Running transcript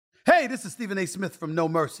Hey, this is Stephen A. Smith from No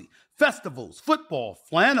Mercy. Festivals, football,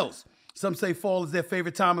 flannels. Some say fall is their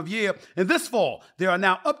favorite time of year. And this fall, there are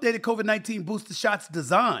now updated COVID-19 booster shots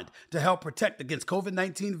designed to help protect against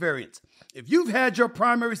COVID-19 variants. If you've had your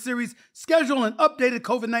primary series, schedule an updated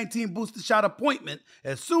COVID-19 booster shot appointment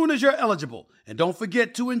as soon as you're eligible. And don't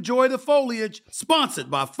forget to enjoy the foliage,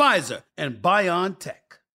 sponsored by Pfizer and BioNTech.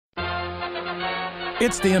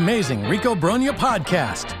 It's the Amazing Rico Brogna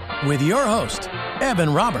podcast with your host,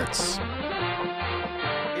 Evan Roberts.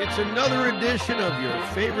 It's another edition of your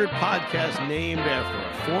favorite podcast named after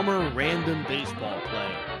a former random baseball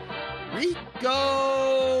player,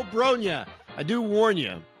 Rico Brogna. I do warn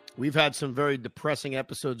you, we've had some very depressing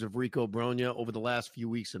episodes of Rico Brogna over the last few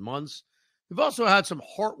weeks and months. We've also had some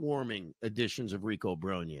heartwarming editions of Rico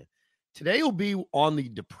Brogna. Today will be on the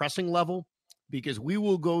depressing level because we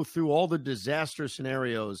will go through all the disaster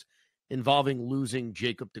scenarios involving losing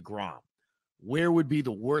Jacob deGrom. Where would be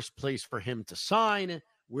the worst place for him to sign?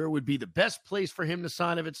 Where would be the best place for him to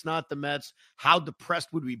sign if it's not the Mets? How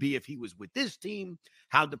depressed would we be if he was with this team?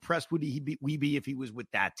 How depressed would we be if he was with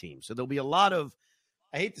that team? So there'll be a lot of,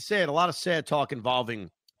 I hate to say it, a lot of sad talk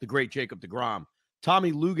involving the great Jacob deGrom.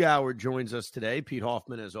 Tommy Lugauer joins us today. Pete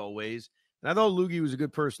Hoffman, as always. And I thought Luggie was a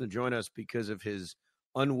good person to join us because of his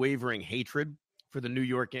unwavering hatred for the New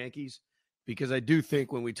York Yankees. Because I do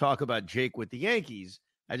think when we talk about Jake with the Yankees,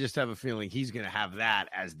 I just have a feeling he's going to have that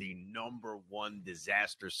as the number one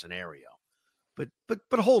disaster scenario. But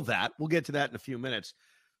hold that. We'll get to that in a few minutes.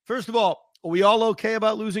 First of all, are we all okay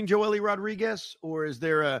about losing Joely Rodriguez? Or is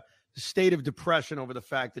there a state of depression over the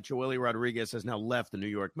fact that Joely Rodriguez has now left the New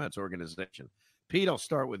York Mets organization? Pete, I'll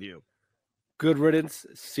start with you. Good riddance.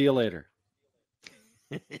 See you later.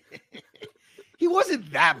 He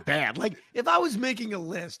wasn't that bad. Like, if I was making a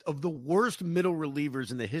list of the worst middle relievers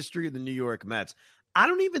in the history of the New York Mets, I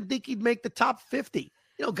don't even think he'd make the top 50.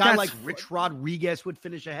 You know, a guy like Rich Rodriguez would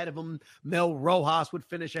finish ahead of him. Mel Rojas would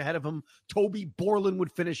finish ahead of him. Toby Borland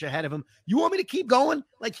would finish ahead of him. You want me to keep going?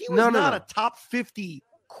 Like, he was not a top 50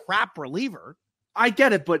 crap reliever. I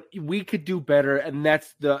get it, but we could do better, and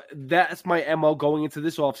that's my MO going into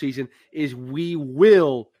this offseason is we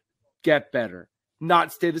will get better,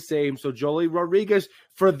 not stay the same. So Joely Rodriguez,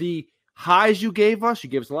 for the highs you gave us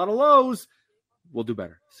a lot of lows, we'll do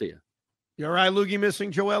better. See ya. You all right, Loogie,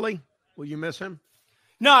 missing Joely? Will you miss him?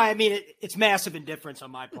 No, I mean, it's massive indifference on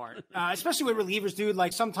my part, especially with relievers, dude.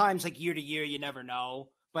 Like, sometimes, like, year to year, you never know.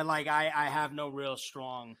 But, like, I have no real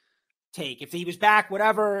strong take. If he was back,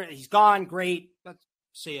 whatever, he's gone, great. Let's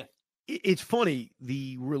see ya. It's funny.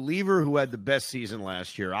 The reliever who had the best season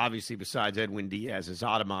last year, obviously besides Edwin Diaz, is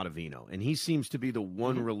Adam Ottavino. And he seems to be the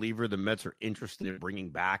one reliever the Mets are interested in bringing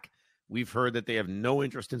back. We've heard that they have no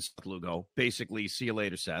interest in Seth Lugo. Basically, see you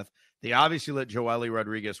later, Seth. They obviously let Joely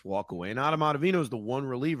Rodriguez walk away. And Adam Ottavino is the one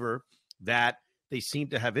reliever that they seem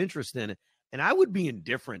to have interest in. And I would be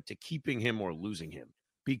indifferent to keeping him or losing him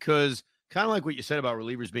because kind of like what you said about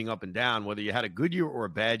relievers being up and down, whether you had a good year or a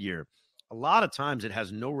bad year, a lot of times it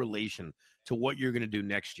has no relation to what you're going to do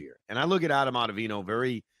next year. And I look at Adam Ottavino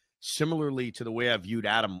very similarly to the way I viewed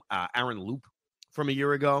Aaron Loup from a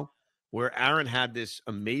year ago, where Aaron had this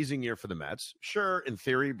amazing year for the Mets. Sure, in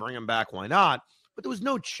theory, bring him back, why not? But there was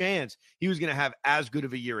no chance he was going to have as good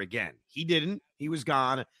of a year again. He didn't. He was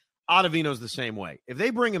gone. Ottavino's the same way. If they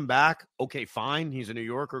bring him back, okay, fine. He's a New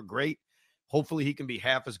Yorker, great. Hopefully he can be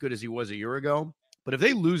half as good as he was a year ago. But if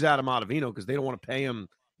they lose Adam Ottavino because they don't want to pay him,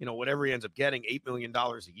 whatever he ends up getting, $8 million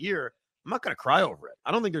a year, I'm not going to cry over it.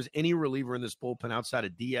 I don't think there's any reliever in this bullpen outside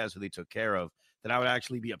of Diaz who they took care of that I would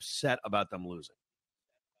actually be upset about them losing.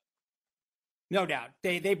 No doubt.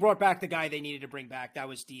 They brought back the guy they needed to bring back. That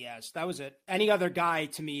was Diaz. That was it. Any other guy,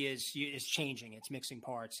 to me, is changing. It's mixing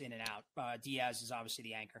parts in and out. Diaz is obviously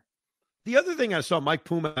the anchor. The other thing I saw, Mike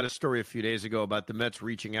Puma had a story a few days ago about the Mets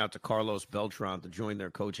reaching out to Carlos Beltran to join their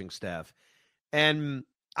coaching staff. And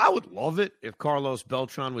I would love it if Carlos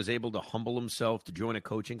Beltran was able to humble himself to join a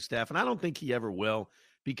coaching staff. And I don't think he ever will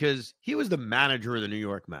because he was the manager of the New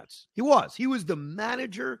York Mets. He was the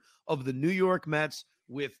manager of the New York Mets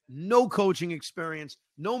with no coaching experience,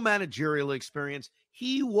 no managerial experience.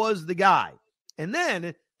 He was the guy. And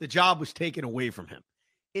then the job was taken away from him.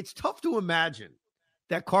 It's tough to imagine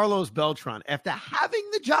that Carlos Beltran, after having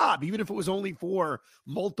the job, even if it was only for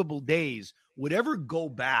multiple days, would ever go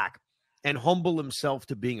back and humble himself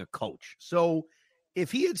to being a coach. So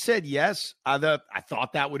if he had said yes, I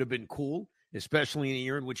thought that would have been cool, especially in a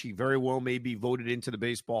year in which he very well may be voted into the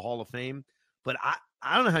Baseball Hall of Fame. But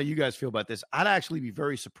I don't know how you guys feel about this. I'd actually be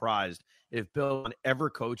very surprised if Beltran ever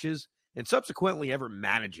coaches and subsequently ever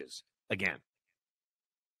manages again.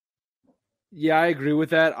 Yeah, I agree with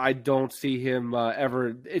that. I don't see him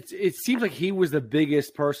ever. It seems like he was the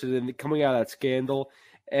biggest person in coming out of that scandal,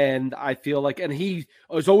 and I feel like, and he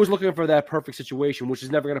was always looking for that perfect situation, which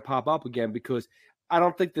is never going to pop up again because I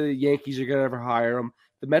don't think the Yankees are going to ever hire him.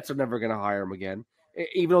 The Mets are never going to hire him again,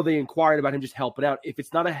 even though they inquired about him just helping out. If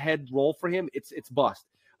it's not a head role for him, it's bust.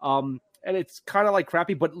 And it's kind of like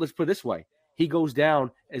crappy, but let's put it this way: he goes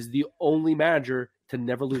down as the only manager to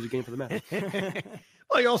never lose a game for the Mets.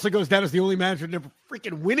 Well, he also goes down as the only manager to never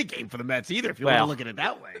freaking win a game for the Mets either, if you want to look at it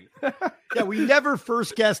that way. Yeah, we never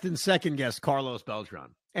first guessed and second guessed Carlos Beltran.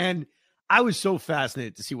 And I was so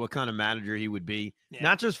fascinated to see what kind of manager he would be,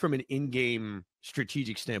 not just from an in-game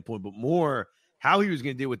strategic standpoint, but more how he was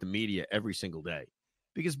going to deal with the media every single day.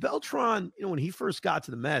 Because Beltran, when he first got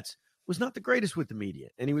to the Mets, was not the greatest with the media.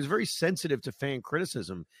 And he was very sensitive to fan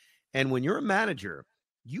criticism. And when you're a manager,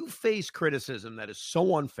 you face criticism that is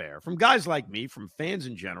so unfair from guys like me, from fans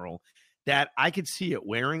in general, that I could see it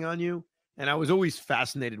wearing on you. And I was always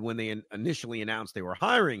fascinated when they initially announced they were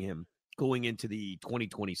hiring him going into the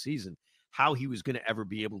 2020 season, how he was going to ever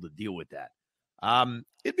be able to deal with that.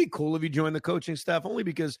 It'd be cool if he joined the coaching staff, only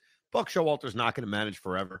because Buck Showalter's not going to manage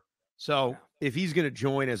forever. So if he's going to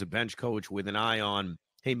join as a bench coach with an eye on,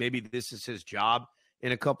 hey, maybe this is his job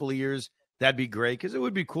in a couple of years, that'd be great, because it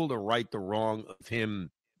would be cool to right the wrong of him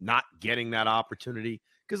not getting that opportunity.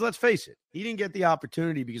 Because let's face it, he didn't get the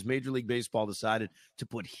opportunity because Major League Baseball decided to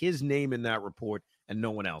put his name in that report and no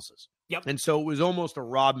one else's. Yep. And so it was almost a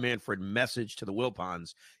Rob Manfred message to the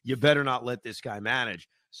Wilpons. You better not let this guy manage.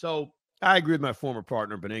 So I agree with my former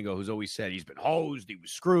partner, Beningo, who's always said he's been hosed, he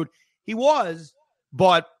was screwed. He was,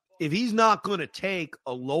 but if he's not going to take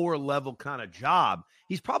a lower level kind of job,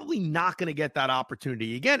 he's probably not going to get that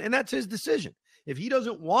opportunity again. And that's his decision. If he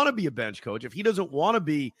doesn't want to be a bench coach, if he doesn't want to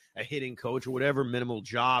be a hitting coach or whatever minimal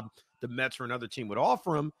job the Mets or another team would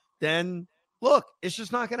offer him, then look, it's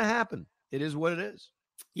just not going to happen. It is what it is.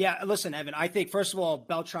 Yeah, listen, Evan, I think, first of all,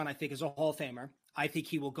 Beltran, I think, is a Hall of Famer. I think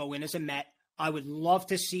he will go in as a Met. I would love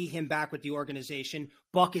to see him back with the organization.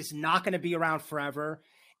 Buck is not going to be around forever.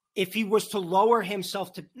 If he was to lower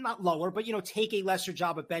himself to, not lower, but, take a lesser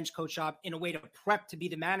job, a bench coach job in a way to prep to be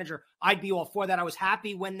the manager, I'd be all for that. I was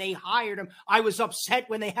happy when they hired him. I was upset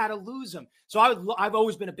when they had to lose him. So I've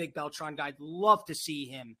always been a big Beltran guy. I'd love to see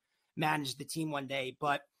him manage the team one day.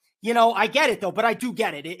 But, I get it, though. But I do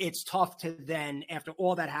get it. It's tough to then, after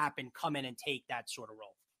all that happened, come in and take that sort of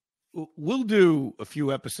role. We'll do a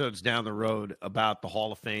few episodes down the road about the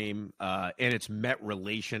Hall of Fame and its Met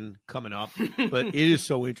relation coming up. But it is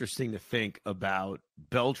so interesting to think about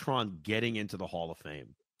Beltran getting into the Hall of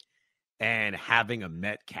Fame and having a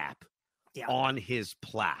Met cap on his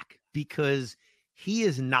plaque, because he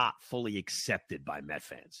is not fully accepted by Met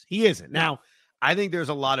fans. He isn't. Now, I think there's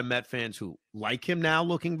a lot of Met fans who like him now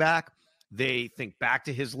looking back. They think back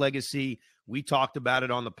to his legacy. We talked about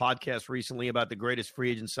it on the podcast recently about the greatest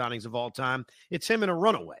free agent signings of all time. It's him in a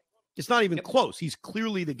runaway. It's not even close. He's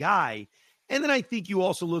clearly the guy. And then I think you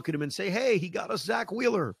also look at him and say, hey, he got us Zach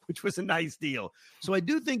Wheeler, which was a nice deal. So I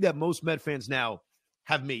do think that most Met fans now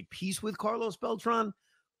have made peace with Carlos Beltran,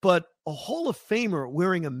 but a Hall of Famer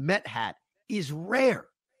wearing a Met hat is rare.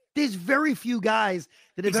 There's very few guys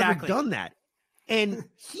that have ever done that. And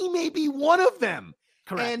he may be one of them.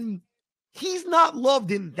 Correct. And he's not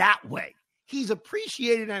loved in that way. He's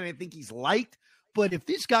appreciated, and I think he's liked. But if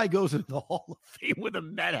this guy goes into the Hall of Fame with a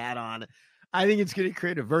Met hat on, I think it's going to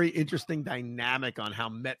create a very interesting dynamic on how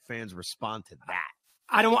Met fans respond to that.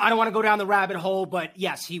 I don't want to go down the rabbit hole, but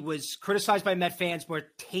yes, he was criticized by Met fans for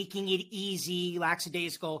taking it easy,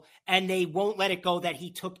 lackadaisical, and they won't let it go that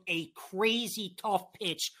he took a crazy tough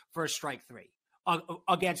pitch for a strike three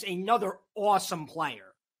against another awesome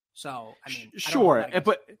player. So, I mean,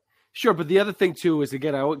 Sure, but the other thing, too, is,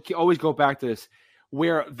 again, I always go back to this,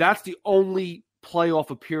 where that's the only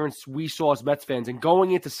playoff appearance we saw as Mets fans. And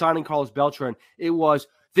going into signing Carlos Beltran, it was,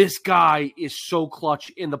 this guy is so clutch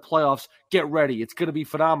in the playoffs. Get ready. It's going to be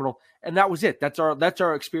phenomenal. And that was it. That's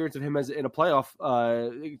our experience of him as in a playoff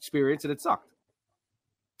experience, and it sucked.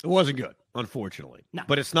 It wasn't good, unfortunately. No.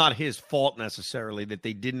 But it's not his fault necessarily that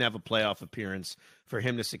they didn't have a playoff appearance for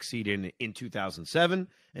him to succeed in 2007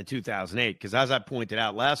 and 2008. Because as I pointed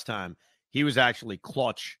out last time, he was actually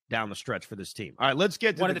clutch down the stretch for this team. All right, let's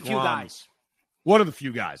get to one of the few guys. One of the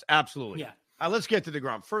few guys, absolutely. Yeah. All right, let's get to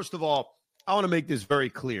DeGrom. First of all, I want to make this very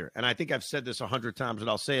clear, and I think I've said this 100 times, and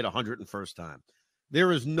I'll say it 101st time.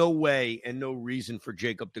 There is no way and no reason for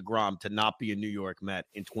Jacob DeGrom to not be a New York Met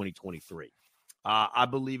in 2023. I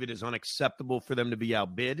believe it is unacceptable for them to be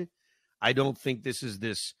outbid. I don't think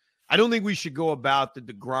I don't think we should go about the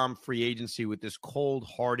DeGrom free agency with this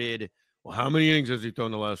cold-hearted, Well, how many innings has he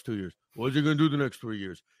thrown the last 2 years? What is he going to do the next 3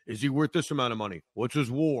 years? Is he worth this amount of money? What's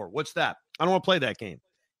his WAR? What's that? I don't want to play that game.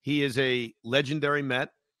 He is a legendary Met,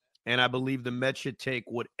 and I believe the Mets should take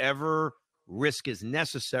whatever risk is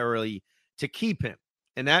necessary to keep him.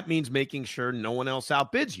 And that means making sure no one else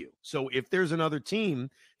outbids you. So if there's another team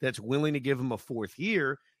that's willing to give him a 4th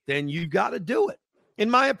year, then you got to do it. In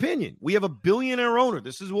my opinion, we have a billionaire owner.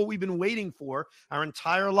 This is what we've been waiting for our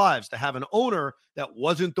entire lives, to have an owner that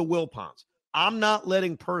wasn't the Wilpons. I'm not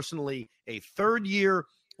letting personally a 3rd year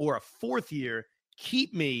or a 4th year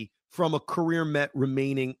keep me from a career Met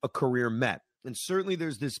remaining a career Met. And certainly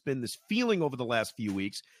there's been this feeling over the last few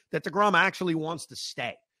weeks that DeGrom actually wants to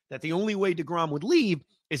stay, that the only way DeGrom would leave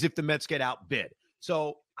is if the Mets get outbid.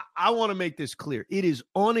 So I want to make this clear. It is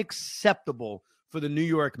unacceptable for the New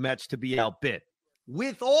York Mets to be outbid.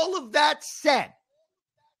 With all of that said,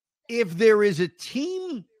 if there is a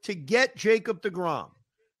team to get Jacob DeGrom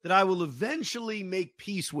that I will eventually make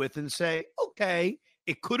peace with and say, okay,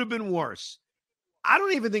 it could have been worse, I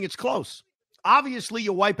don't even think it's close. Obviously,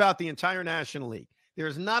 you wipe out the entire National League. There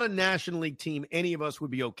is not a National League team any of us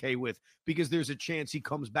would be okay with because there's a chance he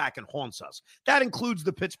comes back and haunts us. That includes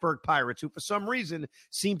the Pittsburgh Pirates, who for some reason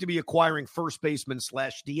seem to be acquiring first basemen /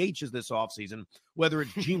 DHs this offseason, whether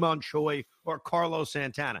it's Ji-Man Choi or Carlos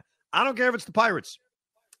Santana. I don't care if it's the Pirates.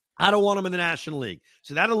 I don't want them in the National League.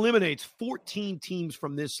 So that eliminates 14 teams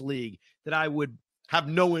from this league that I would have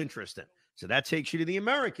no interest in. So that takes you to the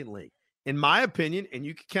American League. In my opinion, and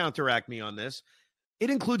you can counteract me on this, it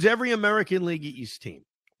includes every American League East team.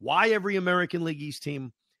 Why every American League East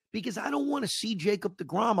team? Because I don't want to see Jacob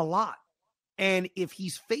DeGrom a lot. And if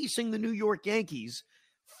he's facing the New York Yankees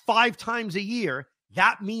 5 times a year,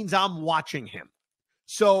 that means I'm watching him.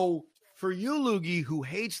 So for you, Loogie, who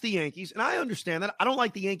hates the Yankees, and I understand that. I don't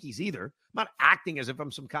like the Yankees either. I'm not acting as if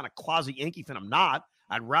I'm some kind of quasi-Yankee fan. I'm not.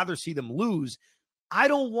 I'd rather see them lose. I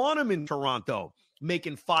don't want him in Toronto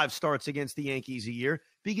making 5 starts against the Yankees a year,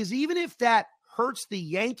 because even if that hurts the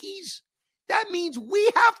Yankees, that means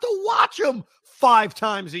we have to watch them 5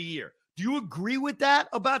 times a year. Do you agree with that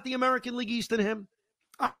about the American League East and him?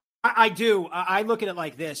 I do. I look at it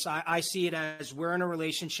like this. I see it as we're in a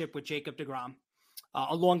relationship with Jacob DeGrom,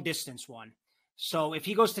 a long distance one. So if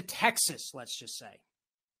he goes to Texas, let's just say,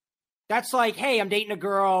 that's like, hey, I'm dating a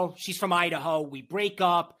girl. She's from Idaho. We break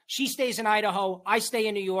up. She stays in Idaho. I stay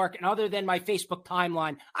in New York. And other than my Facebook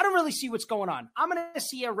timeline, I don't really see what's going on. I'm going to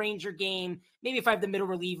see a Ranger game. Maybe if I have the middle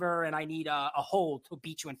reliever and I need a hold to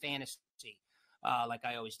beat you in fantasy, like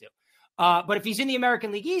I always do. But if he's in the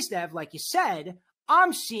American League East, Ev, like you said,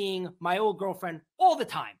 I'm seeing my old girlfriend all the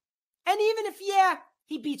time. And even if,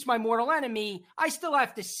 he beats my mortal enemy, I still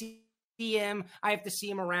have to see him. I have to see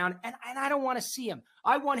him around, and I don't want to see him.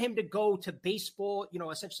 I want him to go to baseball,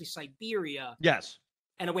 essentially Siberia. Yes.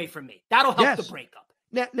 And away from me. That'll help the breakup.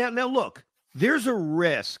 Now, look, there's a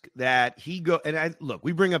risk that he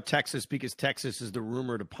we bring up Texas because Texas is the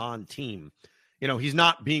rumored upon team. He's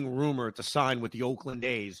not being rumored to sign with the Oakland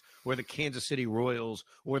A's or the Kansas City Royals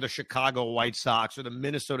or the Chicago White Sox or the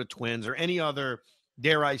Minnesota Twins or any other,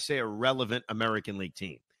 dare I say, irrelevant American League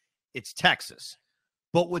team. It's Texas.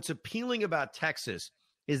 But what's appealing about Texas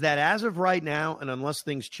is that as of right now, and unless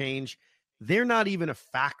things change, they're not even a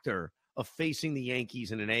factor of facing the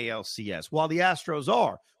Yankees in an ALCS, while the Astros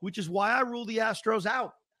are, which is why I rule the Astros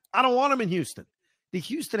out. I don't want them in Houston. The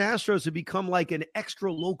Houston Astros have become like an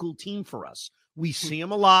extra local team for us. We see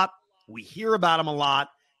them a lot. We hear about them a lot.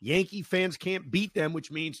 Yankee fans can't beat them,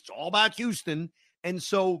 which means it's all about Houston. And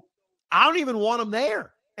so I don't even want them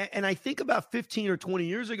there. And I think about 15 or 20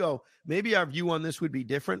 years ago, maybe our view on this would be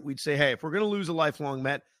different. We'd say, hey, if we're going to lose a lifelong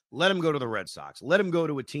Met, let him go to the Red Sox. Let him go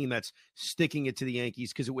to a team that's sticking it to the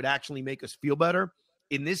Yankees because it would actually make us feel better.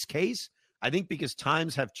 In this case, I think because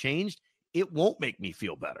times have changed, it won't make me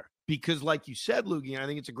feel better. Because like you said, Loogie, I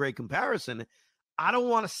think it's a great comparison. I don't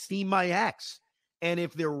want to see my ex. And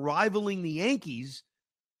if they're rivaling the Yankees,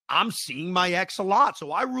 I'm seeing my ex a lot.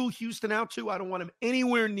 So I rule Houston out too. I don't want him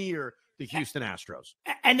anywhere near the Houston Astros.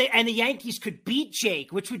 And the Yankees could beat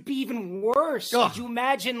Jake, which would be even worse. Ugh. Could you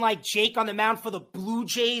imagine like Jake on the mound for the Blue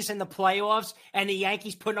Jays in the playoffs and the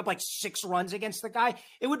Yankees putting up like 6 runs against the guy?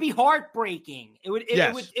 It would be heartbreaking. It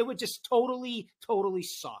would just totally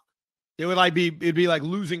suck. It'd be like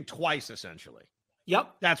losing twice, essentially.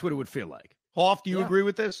 Yep. That's what it would feel like. Hoff, do you agree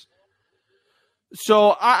with this?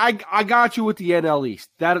 So I got you with the NL East.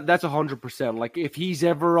 That's 100%. Like if he's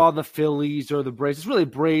ever on the Phillies or the Braves, it's really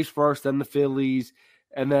Braves first, then the Phillies,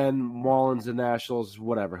 and then Marlins and Nationals,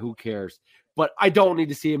 whatever. Who cares? But I don't need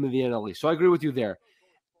to see him in the NL East. So I agree with you there.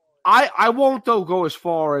 I won't though go as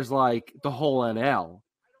far as like the whole NL.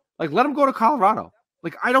 Like let him go to Colorado.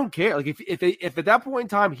 Like, I don't care. Like, if at that point in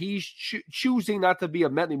time he's choosing not to be a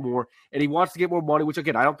Met anymore and he wants to get more money, which,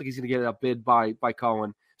 again, I don't think he's going to get outbid by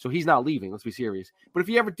Cohen, so he's not leaving. Let's be serious. But if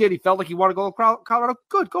he ever did, he felt like he wanted to go to Colorado,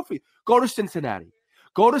 good, go for you. Go to Cincinnati.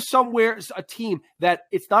 Go to somewhere, a team that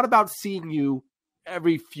it's not about seeing you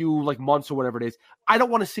every few months or whatever it is. I don't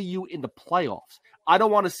want to see you in the playoffs. I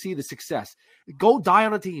don't want to see the success. Go die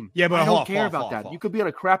on a team. Yeah, but I don't care about that. You could be on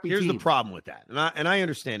a crappy team. Here's the problem with that. And I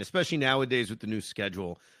understand, especially nowadays with the new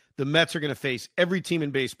schedule, the Mets are going to face every team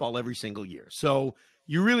in baseball every single year. So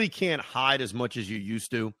you really can't hide as much as you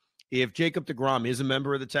used to. If Jacob deGrom is a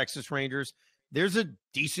member of the Texas Rangers, there's a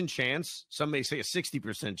decent chance, some may say a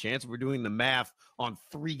 60% chance, if we're doing the math on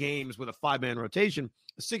 3 games with a 5-man rotation,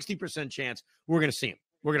 a 60% chance we're going to see him.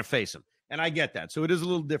 We're going to face him. And I get that. So it is a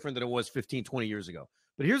little different than it was 15, 20 years ago.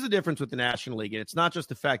 But here's the difference with the National League, and it's not just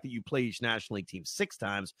the fact that you play each National League team 6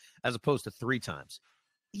 times as opposed to 3 times.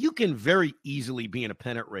 You can very easily be in a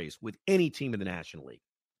pennant race with any team in the National League.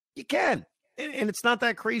 You can. And it's not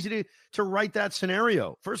that crazy to write that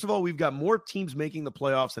scenario. First of all, we've got more teams making the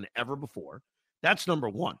playoffs than ever before. That's number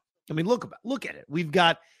one. I mean, look at it. We've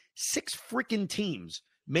got 6 freaking teams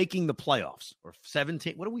making the playoffs, or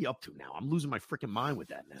 17. What are we up to now? I'm losing my freaking mind with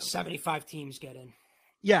that now. 75 teams get in.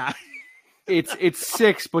 Yeah. It's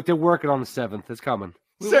 6, but they're working on the 7th. It's coming.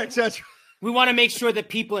 6, that's We want to make sure that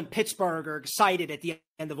people in Pittsburgh are excited at the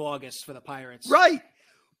end of August for the Pirates. right.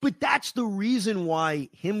 But that's the reason why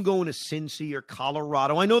him going to Cincy or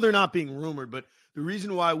Colorado, I know they're not being rumored, but the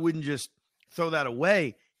reason why I wouldn't just throw that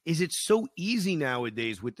away is it's so easy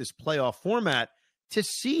nowadays with this playoff format to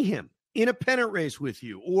see him in a pennant race with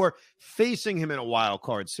you or facing him in a wild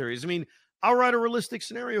card series. I mean, I'll write a realistic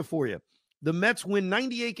scenario for you. The Mets win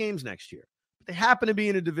 98 games next year. They happen to be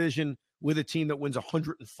in a division with a team that wins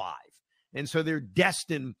 105. And so they're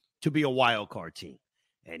destined to be a wild card team.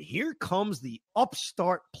 And here comes the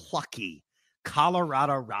upstart plucky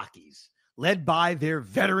Colorado Rockies, led by their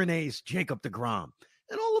veteran ace, Jacob deGrom.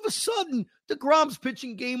 And all of a sudden, deGrom's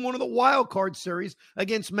pitching game 1 of the wild card series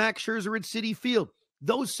against Max Scherzer at Citi Field.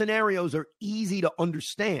 Those scenarios are easy to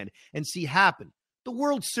understand and see happen. The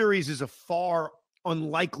World Series is a far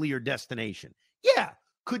unlikelier destination. Yeah,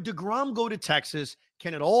 could deGrom go to Texas?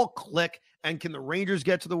 Can it all click? And can the Rangers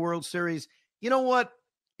get to the World Series? You know what?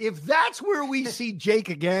 If that's where we see Jake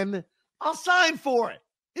again, I'll sign for it.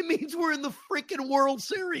 It means we're in the freaking World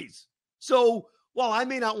Series. So while I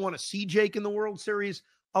may not want to see Jake in the World Series,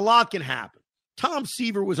 a lot can happen. Tom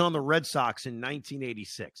Seaver was on the Red Sox in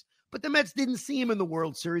 1986, but the Mets didn't see him in the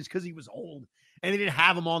World Series because he was old and they didn't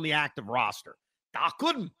have him on the active roster. Doc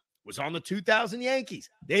Gooden was on the 2000 Yankees.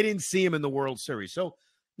 They didn't see him in the World Series. So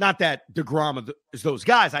not that deGrom is those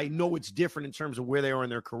guys. I know it's different in terms of where they are in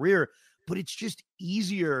their career, but it's just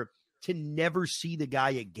easier to never see the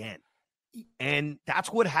guy again. And that's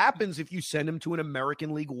what happens if you send him to an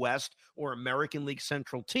American League West or American League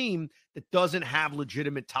Central team that doesn't have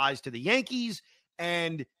legitimate ties to the Yankees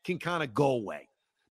and can kind of go away.